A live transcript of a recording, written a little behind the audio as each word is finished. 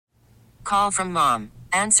call from mom.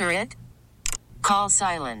 Answer it. Call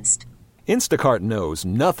silenced. Instacart knows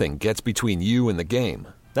nothing gets between you and the game.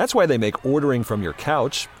 That's why they make ordering from your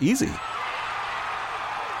couch easy.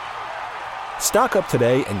 Stock up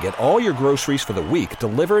today and get all your groceries for the week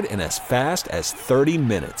delivered in as fast as 30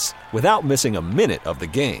 minutes without missing a minute of the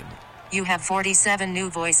game. You have 47 new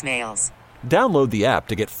voicemails. Download the app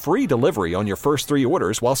to get free delivery on your first 3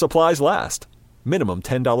 orders while supplies last. Minimum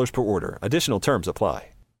 $10 per order. Additional terms apply.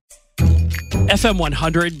 FM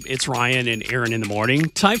 100, it's Ryan and Aaron in the morning.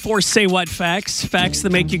 Time for Say What Facts. Facts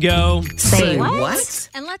that make you go, Say what?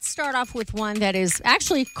 And let's start off with one that is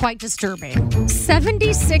actually quite disturbing.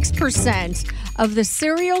 76% of the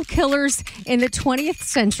serial killers in the 20th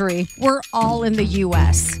century were all in the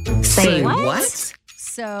U.S. Say what?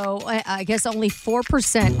 So I guess only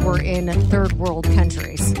 4% were in third world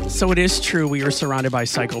countries. So it is true we are surrounded by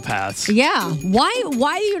psychopaths. Yeah.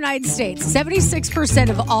 Why the United States? 76%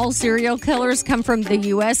 of all serial killers come from the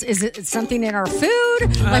U.S. Is it something in our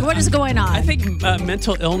food? Like, what is going on? I think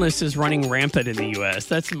mental illness is running rampant in the U.S.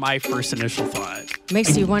 That's my first initial thought.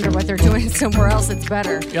 Makes you wonder what they're doing somewhere else that's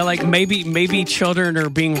better. Yeah, like maybe children are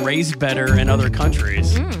being raised better in other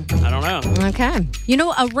countries. I don't know. Okay. You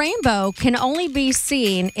know, a rainbow can only be seen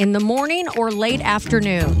in the morning or late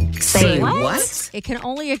afternoon. Say what? It can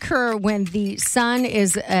only occur when the sun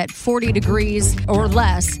is at 40 degrees or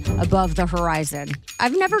less above the horizon.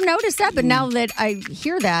 I've never noticed that, but now that I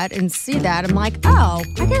hear that and see that, I'm like, oh,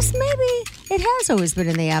 I guess maybe it has always been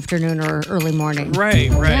in the afternoon or early morning.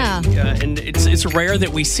 Right. Yeah. And it's rare that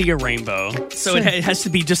we see a rainbow. So it has to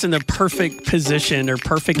be just in the perfect position or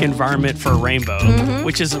perfect environment for a rainbow,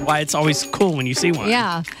 which is why it's always cool when you see one.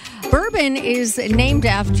 Yeah. Bourbon is named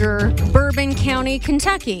after Bourbon County,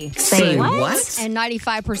 Kentucky. Say what? And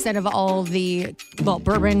 95% of all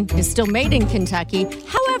bourbon is still made in Kentucky.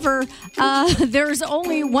 However, there's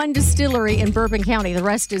only one distillery in Bourbon County. The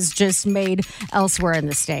rest is just made elsewhere in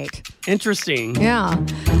the state. Interesting. Yeah.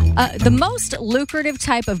 The most lucrative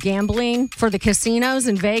type of gambling for the casinos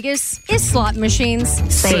in Vegas is slot machines.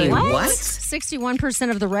 Say what?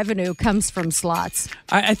 61% of the revenue comes from slots.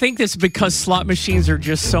 I think that's because slot machines are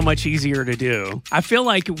just so much easier to do. I feel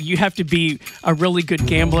like you have to be a really good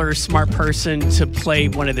gambler or smart person to play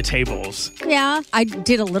one of the tables. Yeah, I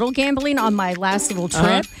did a little gambling on my last little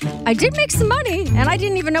trip. I did make some money, and I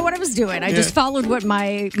didn't even know what I was doing. I just followed what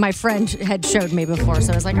my friend had showed me before.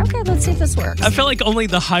 So I was like, okay, let's see if this works. I feel like only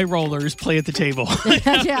the high rollers play at the table.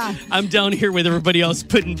 Yeah. I'm down here with everybody else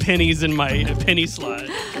putting pennies in my penny slot.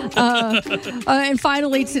 And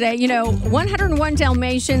finally today, 101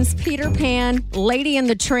 Dalmatians, Peter Pan, Lady and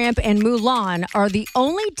the Tramp, and Mulan are the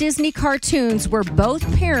only Disney cartoons where both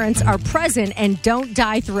parents are present and don't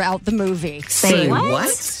die throughout the movie. Say what?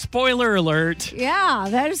 Spoiler alert. Yeah,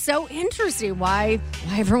 that is so interesting. Why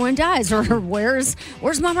everyone dies, or where's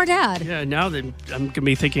mom or dad? Yeah, now that I'm going to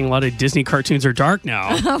be thinking a lot of Disney cartoons are dark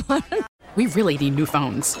now. We really need new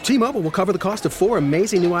phones. T-Mobile will cover the cost of 4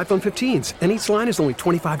 amazing new iPhone 15s, and each line is only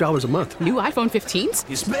 $25 a month. New iPhone 15s?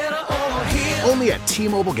 It's better over here. Only at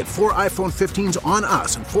T-Mobile, get 4 iPhone 15s on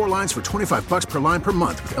us and 4 lines for $25 per line per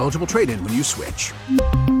month with eligible trade-in when you switch.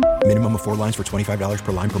 Minimum of 4 lines for $25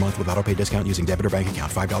 per line per month with autopay discount using debit or bank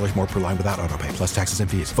account. $5 more per line without autopay, plus taxes and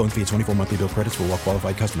fees. Phone fee at 24 monthly bill credits for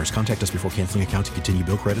well-qualified customers. Contact us before canceling account to continue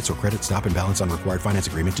bill credits or credit stop and balance on required finance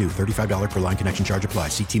agreement due. $35 per line connection charge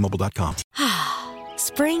applies. See T-Mobile.com.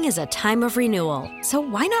 Spring is a time of renewal, so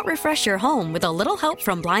why not refresh your home with a little help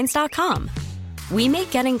from Blinds.com? We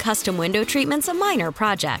make getting custom window treatments a minor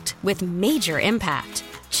project with major impact.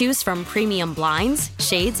 Choose from premium blinds,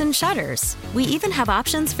 shades, and shutters. We even have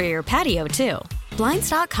options for your patio, too.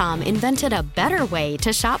 Blinds.com invented a better way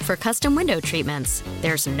to shop for custom window treatments.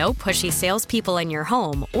 There's no pushy salespeople in your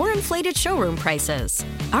home or inflated showroom prices.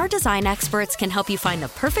 Our design experts can help you find the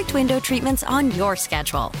perfect window treatments on your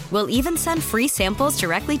schedule. We'll even send free samples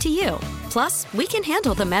directly to you. Plus, we can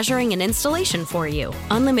handle the measuring and installation for you.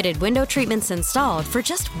 Unlimited window treatments installed for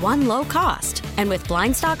just one low cost. And with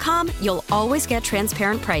Blinds.com, you'll always get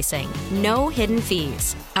transparent pricing. No hidden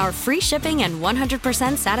fees. Our free shipping and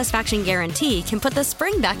 100% satisfaction guarantee can put the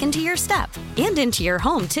spring back into your step and into your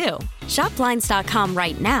home, too. Shop Blinds.com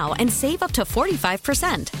right now and save up to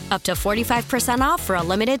 45%. Up to 45% off for a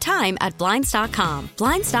limited time at Blinds.com.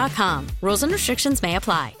 Blinds.com. Rules and restrictions may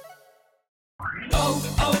apply.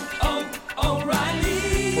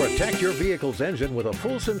 O'Reilly. For a Protect your vehicle's engine with a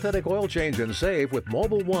full synthetic oil change and save with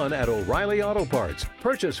Mobile One at O'Reilly Auto Parts.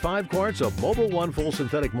 Purchase 5 quarts of Mobile One full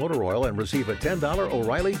synthetic motor oil and receive a $10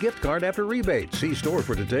 O'Reilly gift card after rebate. See store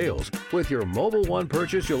for details. With your Mobile One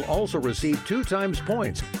purchase, you'll also receive 2 times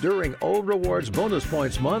points during O Rewards Bonus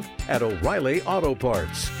Points Month at O'Reilly Auto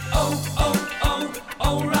Parts.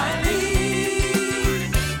 O'Reilly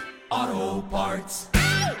Auto Parts.